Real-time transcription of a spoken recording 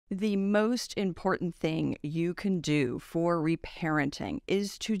The most important thing you can do for reparenting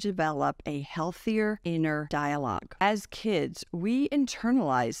is to develop a healthier inner dialogue. As kids, we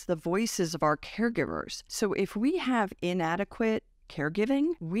internalize the voices of our caregivers. So if we have inadequate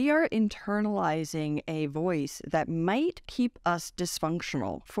caregiving, we are internalizing a voice that might keep us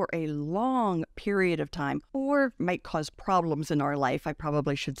dysfunctional for a long period of time, or might cause problems in our life, I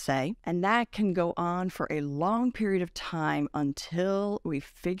probably should say. And that can go on for a long period of time until we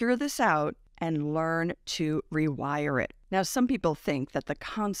figure this out and learn to rewire it. Now, some people think that the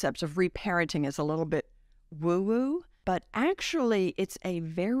concept of reparenting is a little bit woo-woo, but actually it's a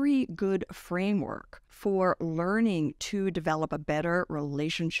very good framework for learning to develop a better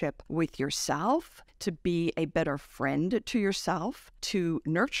relationship with yourself, to be a better friend to yourself, to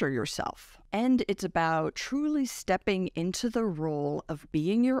nurture yourself. And it's about truly stepping into the role of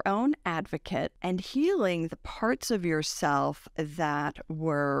being your own advocate and healing the parts of yourself that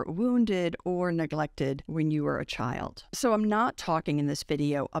were wounded or neglected when you were a child. So I'm not talking in this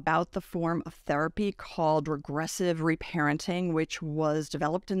video about the form of therapy called regressive reparenting, which was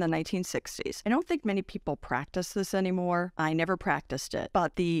developed in the 1960s. I don't think many people practice this anymore. I never practiced it.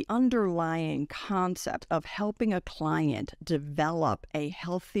 But the underlying concept of helping a client develop a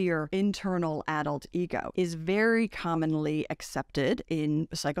healthier internal adult ego is very commonly accepted in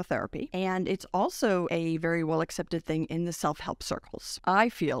psychotherapy, and it's also a very well accepted thing in the self-help circles. I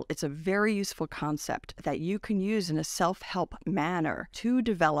feel it's a very useful concept that you can use in a self-help manner to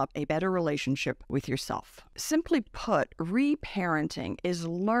develop a better relationship with yourself. Simply put, reparenting is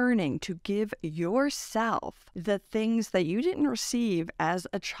learning to give yourself the things that you didn't receive as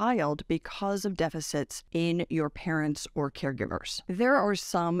a child because of deficits in your parents or caregivers. There are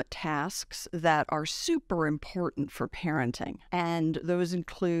some tasks that are super important for parenting, and those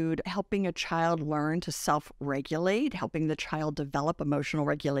include helping a child learn to self-regulate, helping the child develop emotional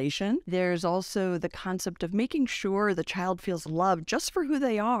regulation. There's also the concept of making sure the child feels loved just for who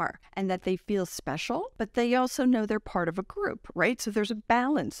they are and that they feel special, but they also know they're part of a group, right? So there's a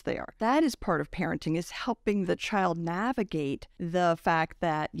balance there. That is part of parenting, is helping the child navigate the fact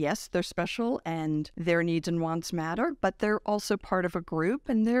that, yes, they're special and their needs and wants matter, but they're also part of a group,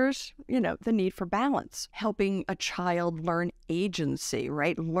 and there's, the need for balance. Helping a child learn agency,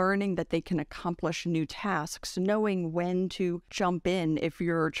 right? Learning that they can accomplish new tasks, knowing when to jump in if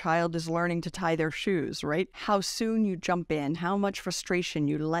your child is learning to tie their shoes, right? How soon you jump in, how much frustration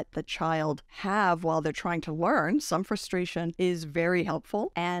you let the child have while they're trying to learn. Some frustration is very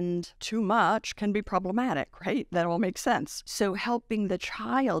helpful, and too much can be problematic, right? That all makes sense. So helping the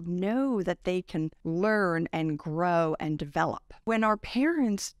child know that they can learn and grow and develop. When our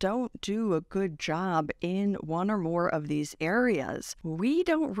parents don't do a good job in one or more of these areas, we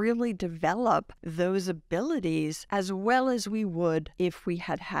don't really develop those abilities as well as we would if we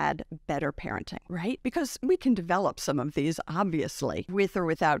had had better parenting, right? Because we can develop some of these, obviously, with or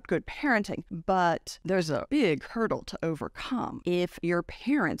without good parenting, but there's a big hurdle to overcome if your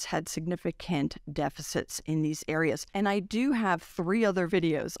parents had significant deficits in these areas. And I do have 3 other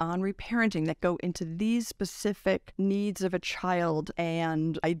videos on reparenting that go into these specific needs of a child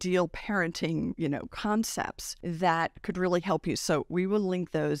and ideal parenting, concepts that could really help you. So we will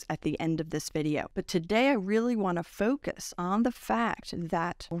link those at the end of this video. But today I really want to focus on the fact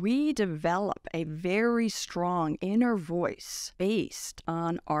that we develop a very strong inner voice based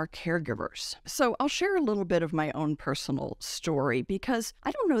on our caregivers. So I'll share a little bit of my own personal story, because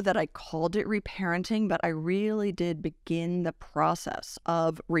I don't know that I called it reparenting, but I really did begin the process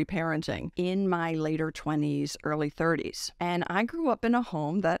of reparenting in my later 20s, early 30s. And I grew up in a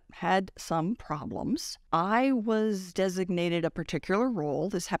home that had some problems. I was designated a particular role.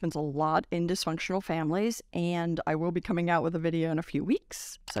 This happens a lot in dysfunctional families, and I will be coming out with a video in a few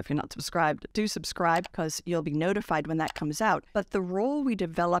weeks. So if you're not subscribed, do subscribe, because you'll be notified when that comes out. But the role we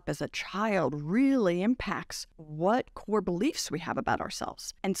develop as a child really impacts what core beliefs we have about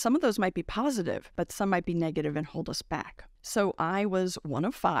ourselves. And some of those might be positive, but some might be negative and hold us back. So I was one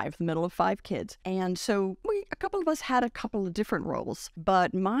of 5, the middle of 5 kids. And so a couple of us had a couple of different roles,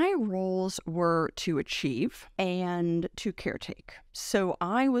 but my roles were to achieve and to caretake. So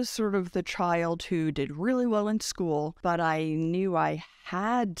I was sort of the child who did really well in school, but I knew I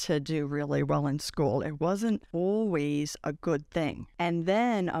had to do really well in school. It wasn't always a good thing. And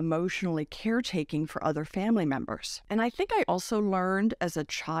then emotionally caretaking for other family members. And I think I also learned as a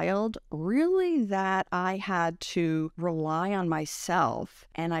child really that I had to rely on myself,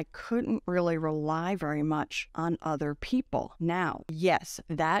 and I couldn't really rely very much on other people. Now, yes,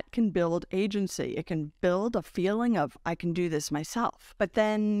 that can build agency. It can build a feeling of I can do this myself. myself. But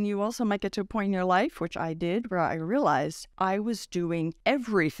then you also might get to a point in your life, which I did, where I realized I was doing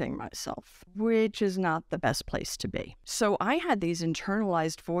everything myself, which is not the best place to be. So I had these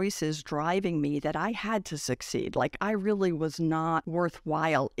internalized voices driving me that I had to succeed. Like I really was not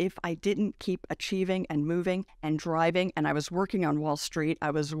worthwhile if I didn't keep achieving and moving and driving. And I was working on Wall Street.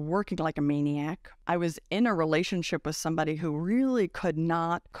 I was working like a maniac. I was in a relationship with somebody who really could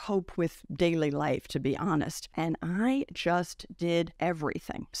not cope with daily life, to be honest. And I just did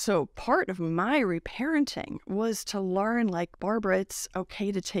everything. So part of my reparenting was to learn, like, Barbara, it's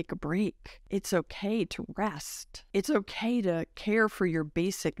okay to take a break. It's okay to rest. It's okay to care for your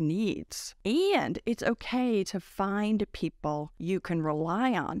basic needs. And it's okay to find people you can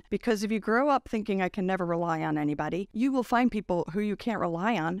rely on. Because if you grow up thinking I can never rely on anybody, you will find people who you can't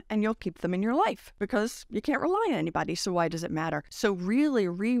rely on and you'll keep them in your life because you can't rely on anybody. So why does it matter? So really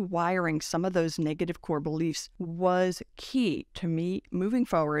rewiring some of those negative core beliefs was key to me moving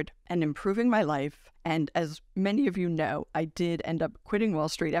forward and improving my life. And as many of you know, I did end up quitting Wall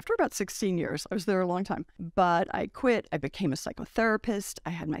Street after about 16 years. I was there a long time, but I quit. I became a psychotherapist. I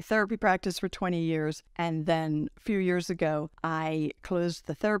had my therapy practice for 20 years. And then a few years ago, I closed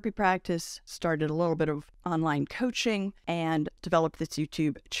the therapy practice, started a little bit of online coaching, and developed this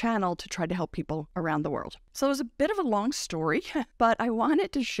YouTube channel to try to help people around the world. So it was a bit of a long story, but I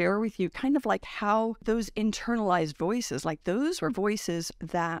wanted to share with you kind of like how those internalized voices, like those were voices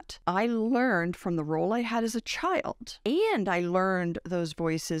that I learned from the role I had as a child. And I learned those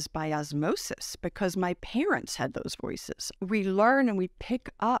voices by osmosis because my parents had those voices. We learn and we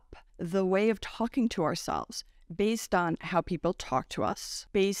pick up the way of talking to ourselves based on how people talk to us,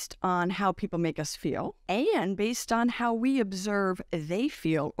 based on how people make us feel, and based on how we observe they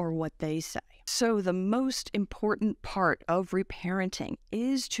feel or what they say. So the most important part of reparenting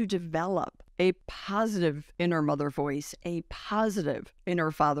is to develop a positive inner mother voice, a positive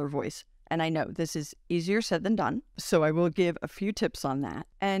inner father voice. And I know this is easier said than done, so I will give a few tips on that.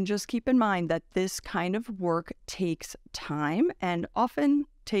 And just keep in mind that this kind of work takes time and often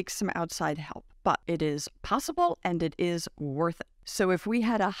takes some outside help, but it is possible and it is worth it. So if we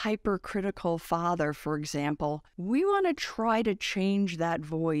had a hypercritical father, for example, we want to try to change that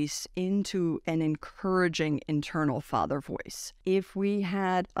voice into an encouraging internal father voice. If we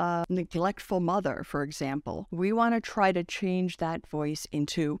had a neglectful mother, for example, we want to try to change that voice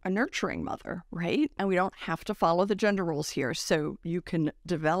into a nurturing mother, right? And we don't have to follow the gender roles here, so you can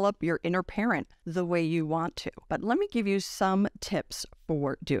develop your inner parent the way you want to. But let me give you some tips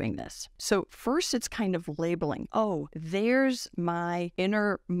for doing this. So first, it's kind of labeling. Oh, there's my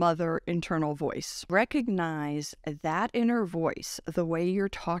inner mother internal voice. Recognize that inner voice, the way you're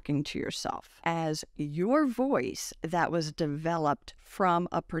talking to yourself, as your voice that was developed from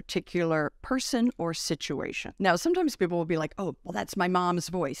a particular person or situation. Now, sometimes people will be like, oh, well, that's my mom's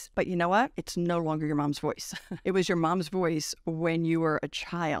voice. But you know what? It's no longer your mom's voice. It was your mom's voice when you were a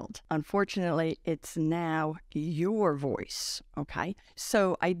child. Unfortunately, it's now your voice, okay?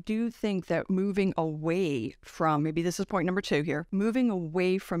 So I do think that moving away from, maybe this is point number 2 here, moving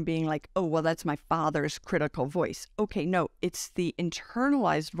away from being like, oh, well, that's my father's critical voice. Okay, no, it's the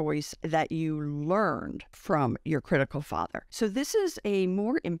internalized voice that you learned from your critical father. So this is a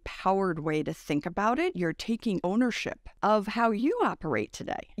more empowered way to think about it. You're taking ownership of how you operate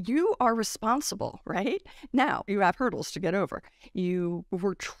today. You are responsible, right? Now, you have hurdles to get over. You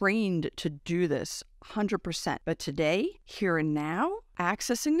were trained to do this 100%. But today, here and now,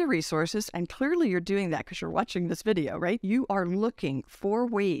 accessing the resources, and clearly you're doing that because you're watching this video, right? You are looking for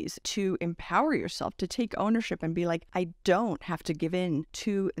ways to empower yourself, to take ownership and be like, I don't have to give in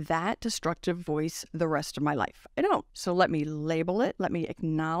to that destructive voice the rest of my life. I don't. So let me label it. Let me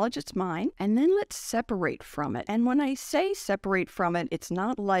acknowledge it's mine. And then let's separate from it. And when I say separate from it, it's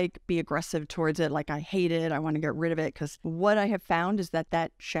not like be aggressive towards it, like I hate it, I want to get rid of it, because what I have found is that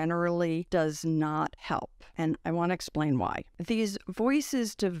that generally does not help. And I want to explain why. These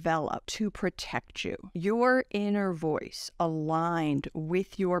voices develop to protect you. Your inner voice aligned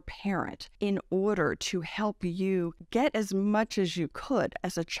with your parent in order to help you get as much as you could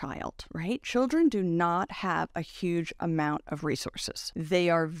as a child, right? Children do not have a huge amount of resources. They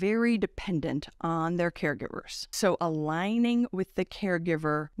are very dependent on their caregivers. So aligning with the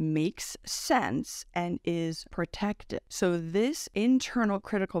caregiver makes sense and is protective. So this internal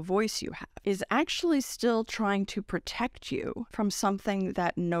critical voice you have is actually still trying to protect you from something something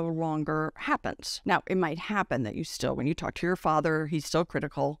that no longer happens. Now, it might happen that you still, when you talk to your father, he's still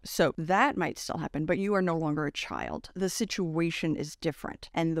critical. So that might still happen, but you are no longer a child. The situation is different,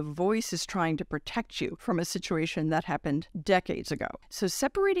 and the voice is trying to protect you from a situation that happened decades ago. So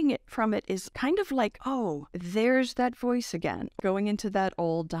separating it from it is kind of like, oh, there's that voice again, going into that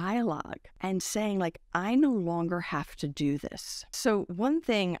old dialogue and saying like, I no longer have to do this. So one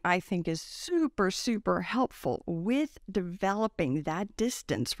thing I think is super, super helpful with developing that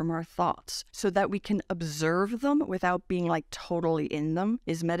distance from our thoughts so that we can observe them without being like totally in them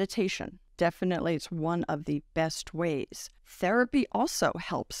is meditation. Definitely, it's one of the best ways. Therapy also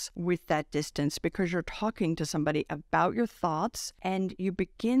helps with that distance because you're talking to somebody about your thoughts and you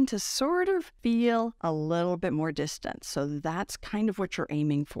begin to sort of feel a little bit more distant. So that's kind of what you're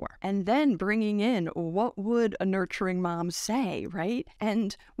aiming for. And then bringing in what would a nurturing mom say, right?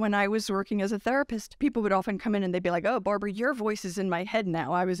 And when I was working as a therapist, people would often come in and they'd be like, oh, Barbara, your voice is in my head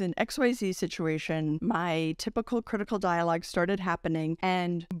now. I was in XYZ situation. My typical critical dialogue started happening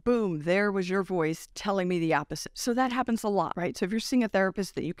and boom, there was your voice telling me the opposite. So that happens a lot. Right? So if you're seeing a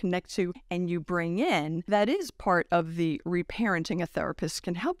therapist that you connect to and you bring in, that is part of the reparenting a therapist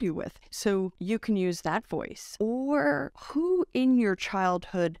can help you with. So you can use that voice. Or who in your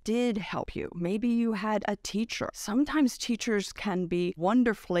childhood did help you? Maybe you had a teacher. Sometimes teachers can be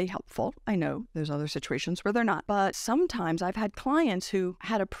wonderfully helpful. I know there's other situations where they're not, but sometimes I've had clients who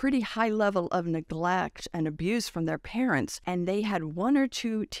had a pretty high level of neglect and abuse from their parents, and they had one or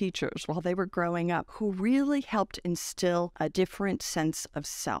two teachers while they were growing up who really helped instill a different sense of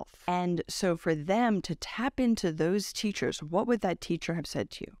self. And so for them to tap into those teachers, what would that teacher have said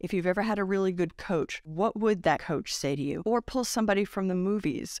to you? If you've ever had a really good coach, what would that coach say to you? Or pull somebody from the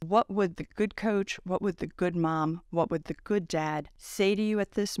movies. What would the good coach, what would the good mom, what would the good dad say to you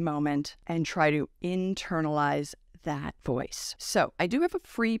at this moment? And try to internalize that voice. So I do have a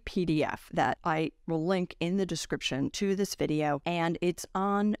free PDF that I will link in the description to this video, and it's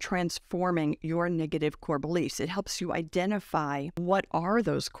on transforming your negative core beliefs. It helps you identify what are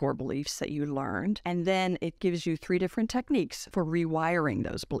those core beliefs that you learned, and then it gives you 3 different techniques for rewiring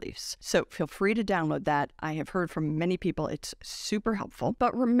those beliefs. So feel free to download that. I have heard from many people it's super helpful.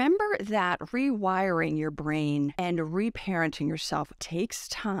 But remember that rewiring your brain and reparenting yourself takes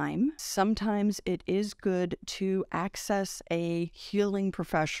time. Sometimes it is good to access a healing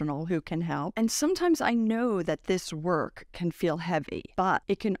professional who can help. And sometimes I know that this work can feel heavy, but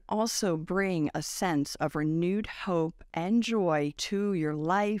it can also bring a sense of renewed hope and joy to your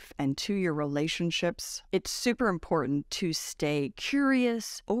life and to your relationships. It's super important to stay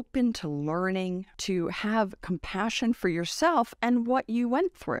curious, open to learning, to have compassion for yourself and what you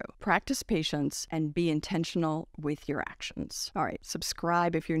went through. Practice patience and be intentional with your actions. All right,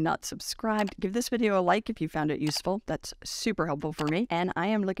 subscribe if you're not subscribed. Give this video a like if you found it useful. That's super helpful for me, and I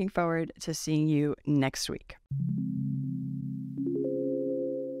am looking forward to seeing you next week.